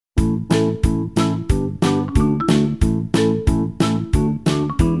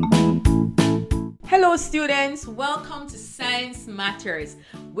Hello students, welcome to Science Matters,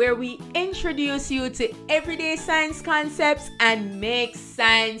 where we introduce you to everyday science concepts and make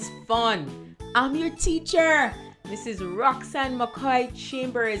science fun. I'm your teacher, Mrs. Roxanne McCoy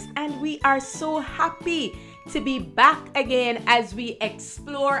Chambers, and we are so happy to be back again as we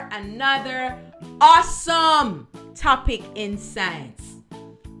explore another awesome topic in science.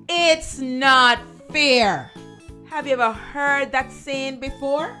 It's not fair. Have you ever heard that saying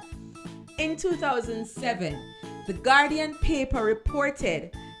before? In 2007, the Guardian paper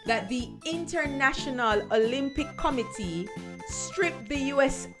reported that the International Olympic Committee stripped the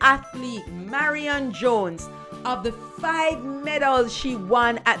U.S. athlete Marion Jones of the 5 medals she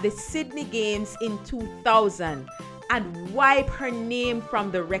won at the Sydney Games in 2000 and wiped her name from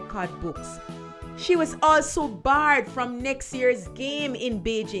the record books. She was also barred from next year's game in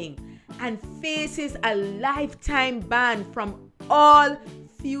Beijing and faces a lifetime ban from all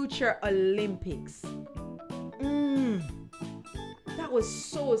future Olympics. That was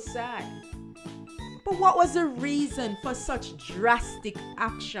so sad. But what was the reason for such drastic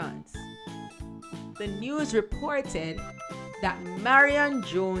actions? The news reported that Marion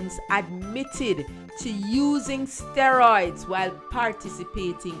Jones admitted to using steroids while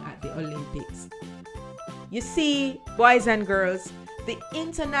participating at the Olympics. You see, boys and girls, the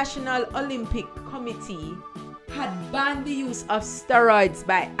International Olympic Committee had banned the use of steroids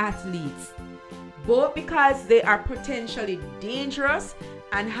by athletes, both because they are potentially dangerous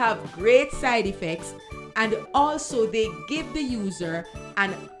and have great side effects, and also they give the user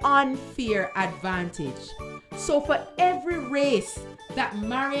an unfair advantage. So for every race that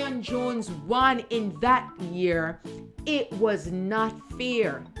Marion Jones won in that year, it was not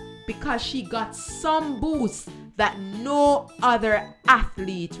fair because she got some boost that no other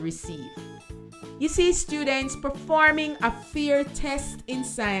athlete received. You see, students, performing a fair test in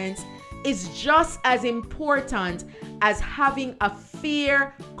science is just as important as having a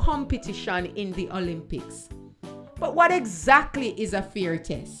fair competition in the Olympics. But what exactly is a fair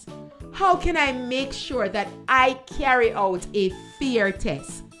test? How can I make sure that I carry out a fair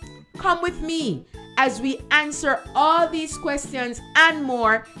test? Come with me as we answer all these questions and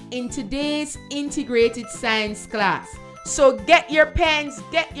more in today's integrated science class. So get your pens,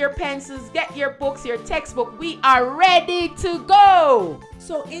 get your pencils, get your books, your textbook. We are ready to go.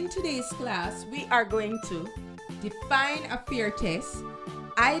 So in today's class, we are going to define a fair test,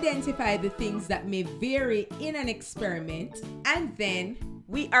 identify the things that may vary in an experiment, and then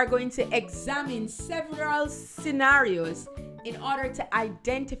we are going to examine several scenarios in order to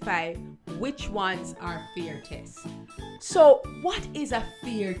identify which ones are fair tests. So what is a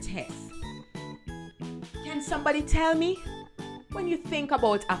fair test? Can somebody tell me? When you think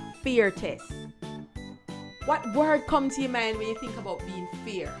about a fair test, what word comes to your mind when you think about being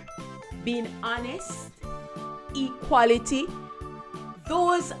fair? Being honest? Equality?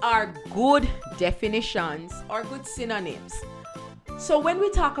 Those are good definitions or good synonyms. So when we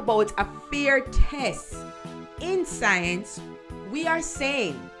talk about a fair test in science, we are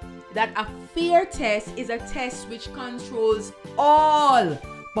saying that a fair test is a test which controls all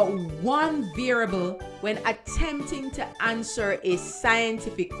but one variable when attempting to answer a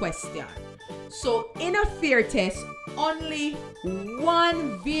scientific question. So in a fair test, only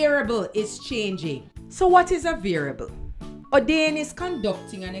one variable is changing. So what is a variable? Odain is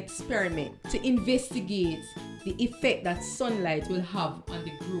conducting an experiment to investigate the effect that sunlight will have on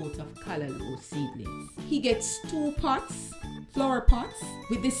the growth of callaloo seedlings. He gets 2 pots, flower pots,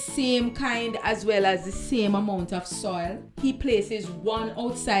 with the same kind as well as the same amount of soil. He places one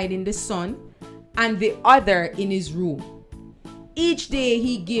outside in the sun and the other in his room. Each day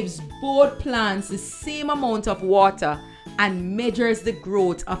he gives both plants the same amount of water and measures the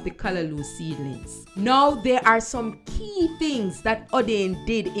growth of the callaloo seedlings. Now there are some key things that Odain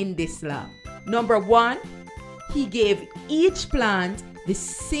did in this lab. Number 1, he gave each plant the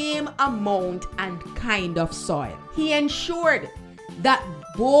same amount and kind of soil. He ensured that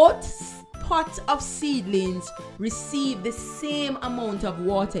both pots of seedlings receive the same amount of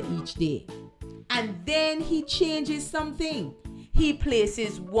water each day. And then he changes something. He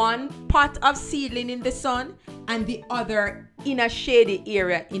places one pot of seedling in the sun and the other in a shady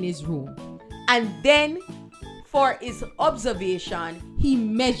area in his room. And then for his observation, he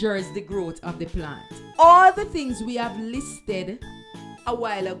measures the growth of the plant. All the things we have listed a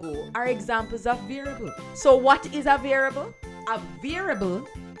while ago are examples of variable. So what is a variable? A variable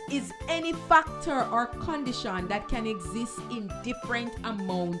is any factor or condition that can exist in different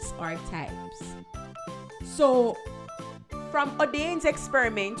amounts or types. So from Odain's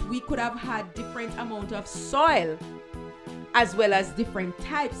experiment, we could have had different amount of soil as well as different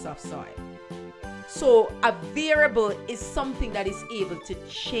types of soil. So a variable is something that is able to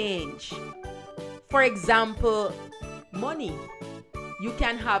change. For example, money. You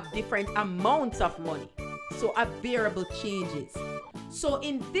can have different amounts of money. So a variable changes. So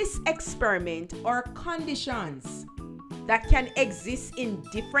in this experiment, our conditions that can exist in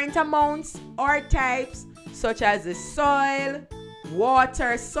different amounts or types, such as the soil,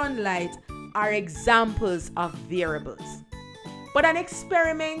 water, sunlight, are examples of variables. But an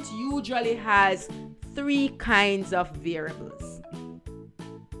experiment usually has 3 kinds of variables.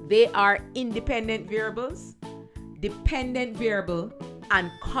 They are independent variables, dependent variable,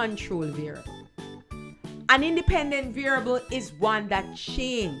 and control variable. An independent variable is one that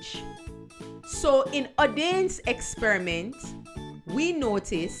changes. So in Audain's experiment, we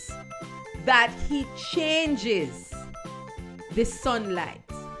notice that he changes the sunlight.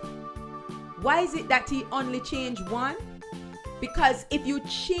 Why is it that he only changed one? Because if you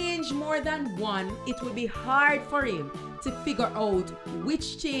change more than one, it will be hard for him to figure out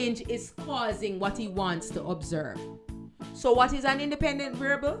which change is causing what he wants to observe. So what is an independent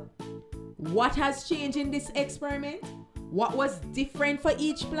variable? What has changed in this experiment? What was different for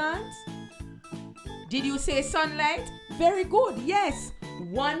each plant? Did you say sunlight? Very good, yes.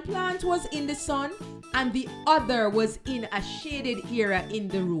 One plant was in the sun and the other was in a shaded area in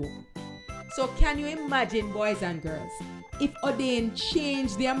the room. So can you imagine, boys and girls, if Audain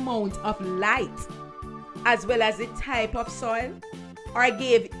changed the amount of light as well as the type of soil, or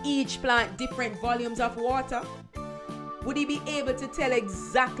gave each plant different volumes of water? Would he be able to tell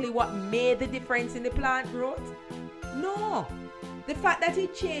exactly what made the difference in the plant growth? No. The fact that he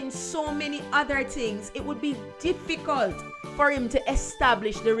changed so many other things, it would be difficult for him to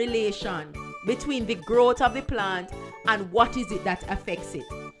establish the relation between the growth of the plant and what is it that affects it.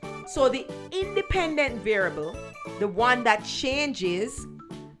 So the independent variable, the one that changes,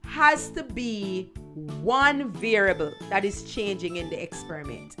 has to be one variable that is changing in the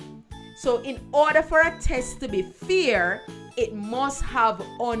experiment. So in order for a test to be fair, it must have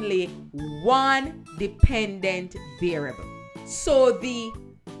only one dependent variable. So the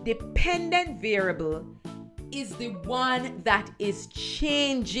dependent variable is the one that is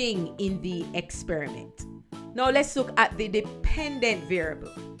changing in the experiment. Now let's look at the dependent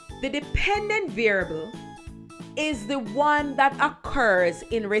variable. The dependent variable is the one that occurs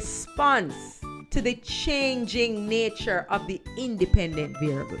in response to the changing nature of the independent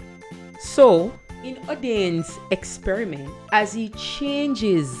variable. So, in Audain's experiment, as he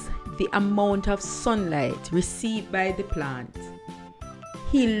changes the amount of sunlight received by the plant,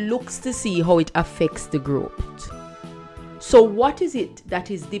 he looks to see how it affects the growth. So, what is it that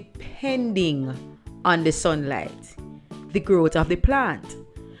is depending on the sunlight? The growth of the plant.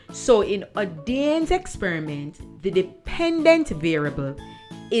 So, in Audain's experiment, the dependent variable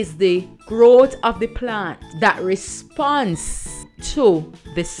is the growth of the plant that responds to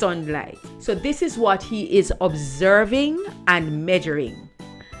the sunlight. So this is what he is observing and measuring.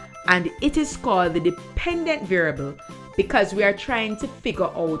 And it is called the dependent variable because we are trying to figure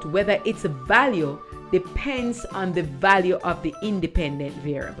out whether its value depends on the value of the independent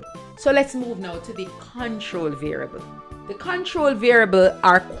variable. So let's move now to the control variable. The control variable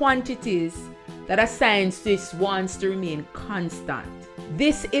are quantities that a scientist wants to remain constant.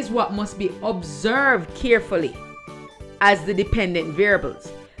 This is what must be observed carefully as the dependent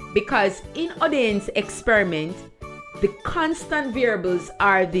variables, because in Audain's experiment, the constant variables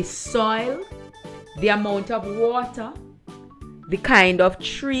are the soil, the amount of water, the kind of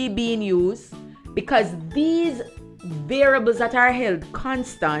tree being used, because these variables that are held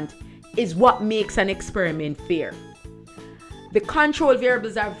constant is what makes an experiment fair. The control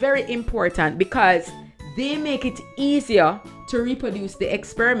variables are very important because they make it easier to reproduce the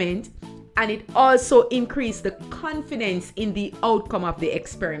experiment, and it also increases the confidence in the outcome of the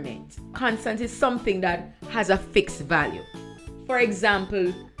experiment. Constant is something that has a fixed value. For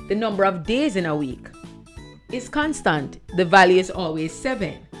example, the number of days in a week is constant. The value is always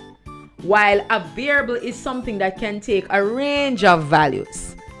 7. While a variable is something that can take a range of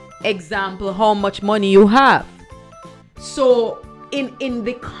values. Example, how much money you have. So in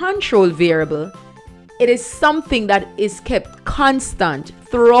the control variable, it is something that is kept constant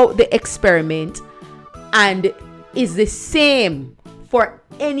throughout the experiment and is the same for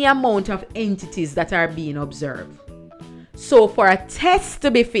any amount of entities that are being observed. So for a test to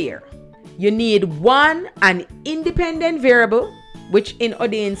be fair, you need an independent variable, which in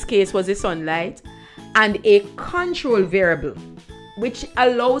Audain's case was the sunlight, and a control variable, which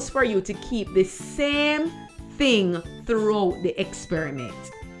allows for you to keep the same thing throughout the experiment.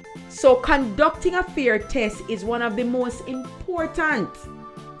 So conducting a fair test is one of the most important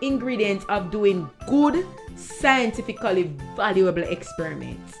ingredient of doing good, scientifically valuable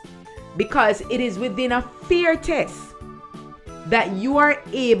experiments, because it is within a fear test that you are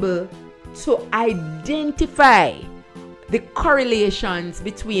able to identify the correlations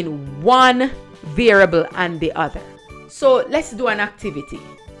between one variable and the other. So let's do an activity.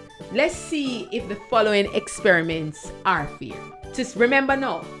 Let's see if the following experiments are fair. Just remember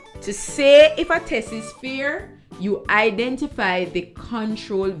now, to say if a test is fair, you identify the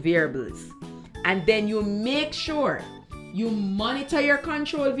control variables, and then you make sure you monitor your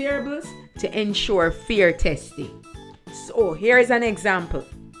control variables to ensure fair testing. So here's an example.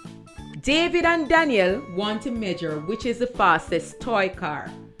 David and Daniel want to measure which is the fastest toy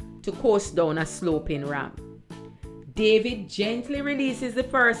car to coast down a sloping ramp. David gently releases the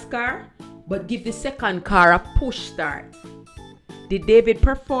first car, but gives the second car a push start. Did David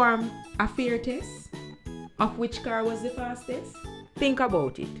perform a fair test of which car was the fastest? Think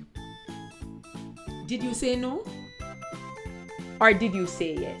about it. Did you say no? Or did you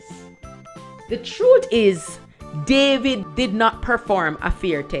say yes? The truth is, David did not perform a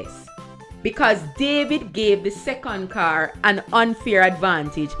fair test, because David gave the second car an unfair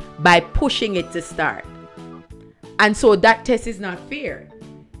advantage by pushing it to start. And so that test is not fair,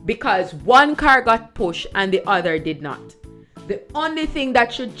 because one car got pushed and the other did not. The only thing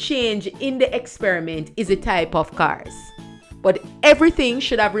that should change in the experiment is the type of cars. But everything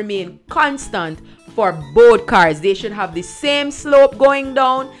should have remained constant for both cars. They should have the same slope going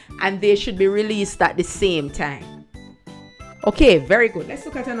down, and they should be released at the same time. Okay, very good. Let's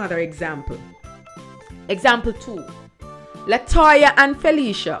look at another example. Example 2. Latoya and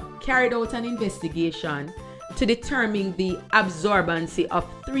Felicia carried out an investigation to determine the absorbency of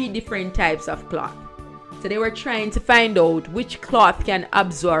 3 different types of cloth. So they were trying to find out which cloth can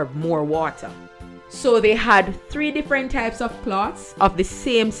absorb more water. So they had 3 different types of cloths of the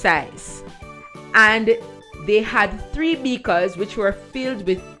same size. And they had 3 beakers which were filled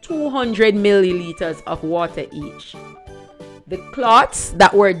with 200 milliliters of water each. The cloths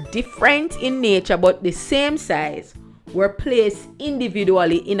that were different in nature but the same size were placed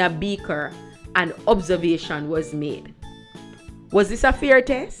individually in a beaker, and observation was made. Was this a fair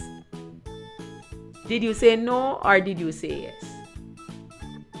test? Did you say no or did you say yes?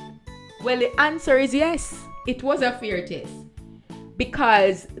 Well, the answer is yes. It was a fair test,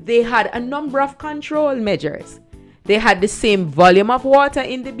 because they had a number of control measures. They had the same volume of water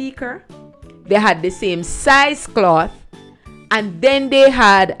in the beaker, they had the same size cloth, and then they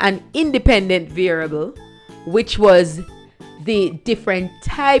had an independent variable, which was the different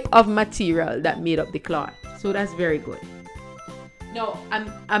type of material that made up the cloth. So that's very good. Now,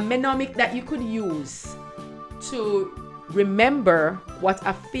 a mnemonic that you could use to remember what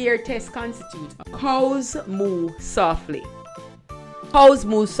a fair test constitutes: cows moo softly. Cows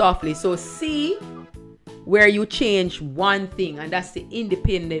move softly. So see where you change one thing, and that's the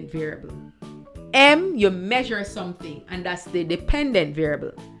independent variable. M, you measure something, and that's the dependent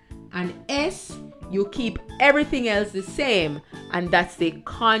variable. And S, you keep everything else the same, and that's the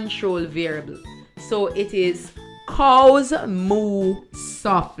control variable. So it is cows moo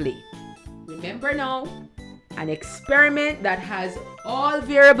softly. Remember now, an experiment that has all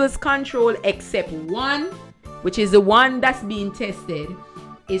variables controlled except one, which is the one that's being tested,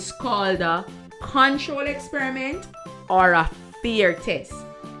 is called a control experiment or a fair test.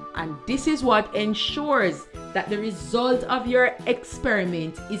 And this is what ensures that the result of your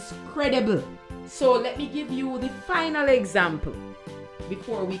experiment is credible. So let me give you the final example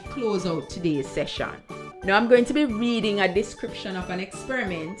before we close out today's session. Now I'm going to be reading a description of an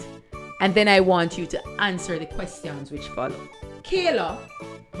experiment, and then I want you to answer the questions which follow. Kayla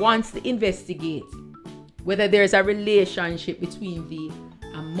wants to investigate whether there's a relationship between the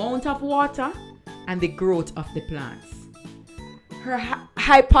amount of water and the growth of the plants. Her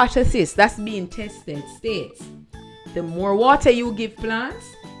hypothesis that's being tested states the more water you give plants,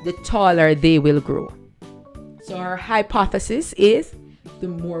 the taller they will grow. So her hypothesis is the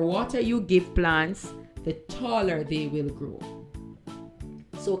more water you give plants, the taller they will grow.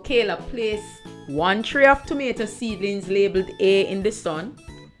 So Kayla placed one tray of tomato seedlings labeled A in the sun,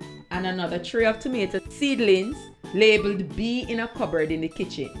 and another tray of tomato seedlings labeled B in a cupboard in the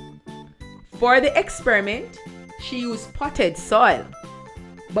kitchen. For the experiment, she used potted soil.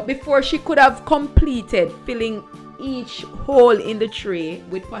 But before she could have completed filling each hole in the tray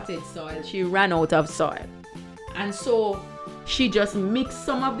with potted soil, she ran out of soil. And so she just mixed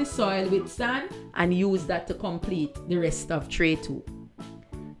some of the soil with sand and used that to complete the rest of tray 2.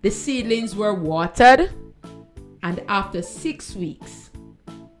 The seedlings were watered, and after 6 weeks,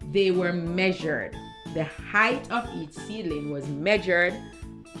 they were measured. The height of each seedling was measured,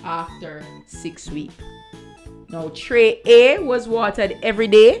 after 6 weeks. Now, tray A was watered every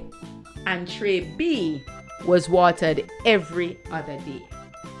day and tray B was watered every other day.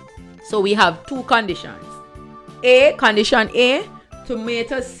 So we have two conditions. Condition A,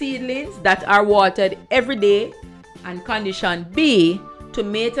 tomato seedlings that are watered every day, and condition B,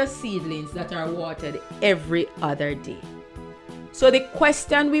 tomato seedlings that are watered every other day. So the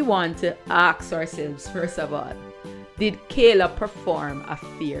question we want to ask ourselves, first of all, did Kayla perform a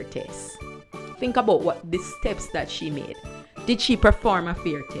fear test? Think about what the steps that she made. Did she perform a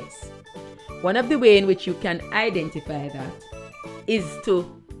fear test? One of the ways in which you can identify that is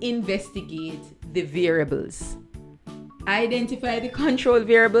to investigate the variables. Identify the control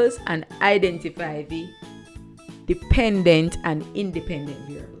variables and identify the dependent and independent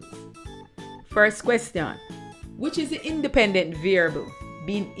variables. First question, which is the independent variable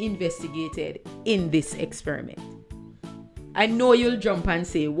being investigated in this experiment? I know you'll jump and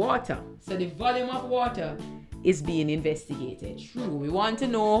say water. So the volume of water is being investigated. True, we want to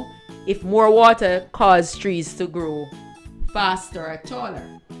know if more water causes trees to grow faster or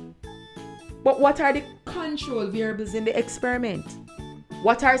taller. But what are the control variables in the experiment?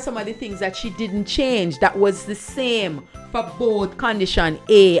 What are some of the things that she didn't change that was the same for both condition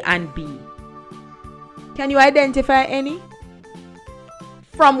A and B? Can you identify any?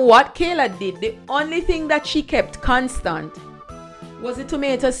 From what Kayla did, the only thing that she kept constant was the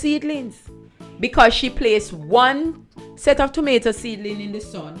tomato seedlings, because she placed one set of tomato seedling in the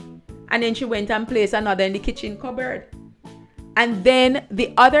sun and then she went and placed another in the kitchen cupboard. And then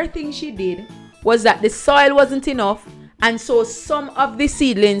the other thing she did was that the soil wasn't enough, and so some of the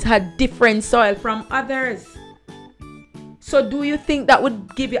seedlings had different soil from others. So do you think that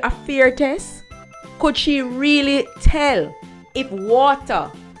would give you a fear test? Could she really tell if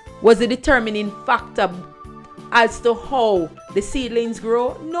water was the determining factor as to how the seedlings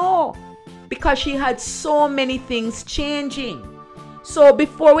grow? No, because she had so many things changing. So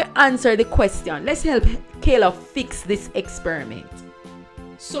before we answer the question, let's help Kayla fix this experiment.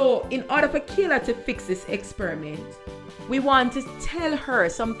 So in order for Kayla to fix this experiment, we want to tell her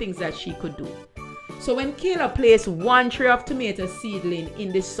some things that she could do. So when Kayla placed one tray of tomato seedling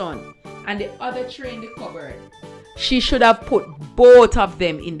in the sun and the other tray in the cupboard, she should have put both of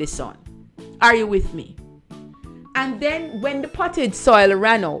them in the sun. Are you with me? And then when the potted soil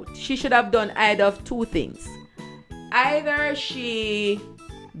ran out, she should have done either of two things. Either she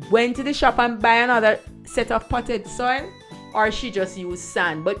went to the shop and buy another set of potted soil, or she just used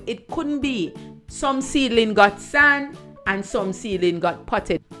sand. But it couldn't be some seedling got sand and some seedling got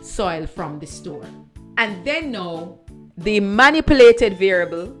potted soil from the store. And then now, the manipulated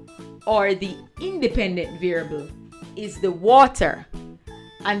variable or the independent variable is the water.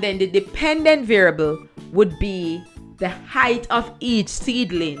 And then the dependent variable would be the height of each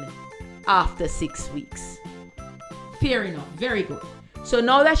seedling after 6 weeks. Fair enough. Very good. So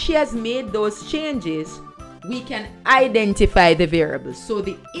now that she has made those changes, we can identify the variables. So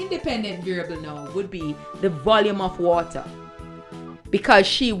the independent variable now would be the volume of water, because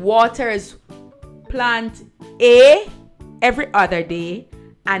she waters plant A every other day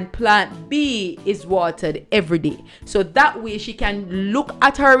and plant B is watered every day. So that way she can look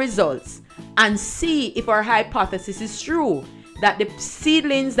at her results and see if her hypothesis is true, that the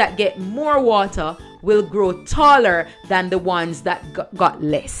seedlings that get more water will grow taller than the ones that got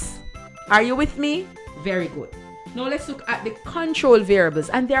less. Are you with me? Very good. Now let's look at the control variables,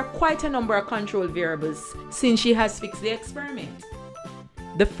 and there are quite a number of control variables since she has fixed the experiment.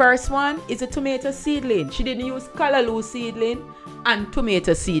 The first one is a tomato seedling. She didn't use callaloo seedling and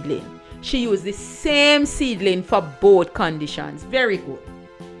tomato seedling. She used the same seedling for both conditions. Very good.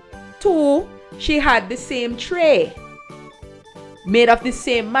 2, she had the same tray made of the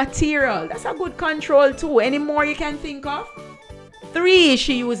same material. That's a good control too. Any more you can think of? 3,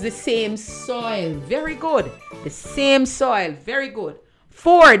 she used the same soil. Very good. The same soil. Very good.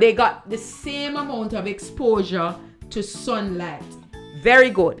 4, they got the same amount of exposure to sunlight. Very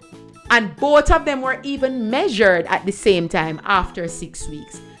good. And both of them were even measured at the same time after 6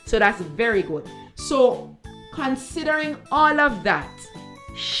 weeks. So that's very good. So considering all of that,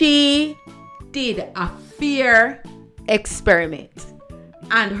 she did a fear experiment.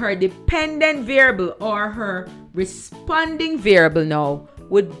 And her dependent variable or her responding variable now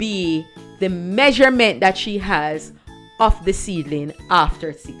would be the measurement that she has of the seedling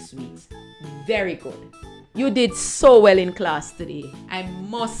after 6 weeks. Very good. You did so well in class today. I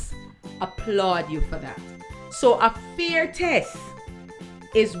must applaud you for that. So a fear test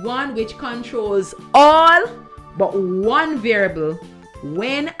is one which controls all but one variable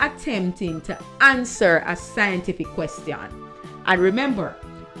when attempting to answer a scientific question. And remember,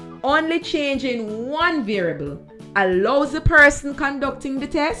 only changing one variable allows the person conducting the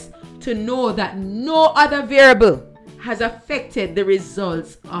test to know that no other variable has affected the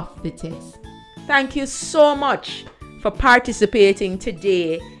results of the test. Thank you so much for participating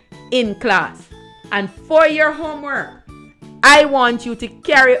today in class. And for your homework, I want you to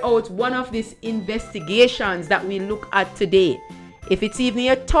carry out one of these investigations that we look at today. If it's even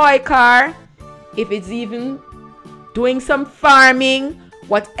a toy car, if it's even doing some farming,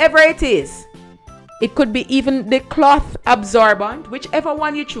 whatever it is, it could be even the cloth absorbent, whichever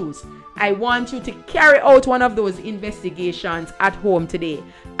one you choose. I want you to carry out one of those investigations at home today.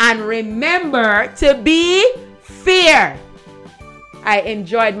 And remember to be fair. I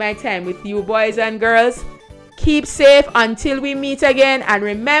enjoyed my time with you, boys and girls. Keep safe until we meet again. And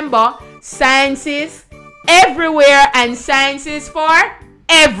remember, science is everywhere and science is for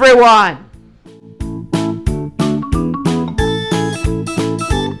everyone.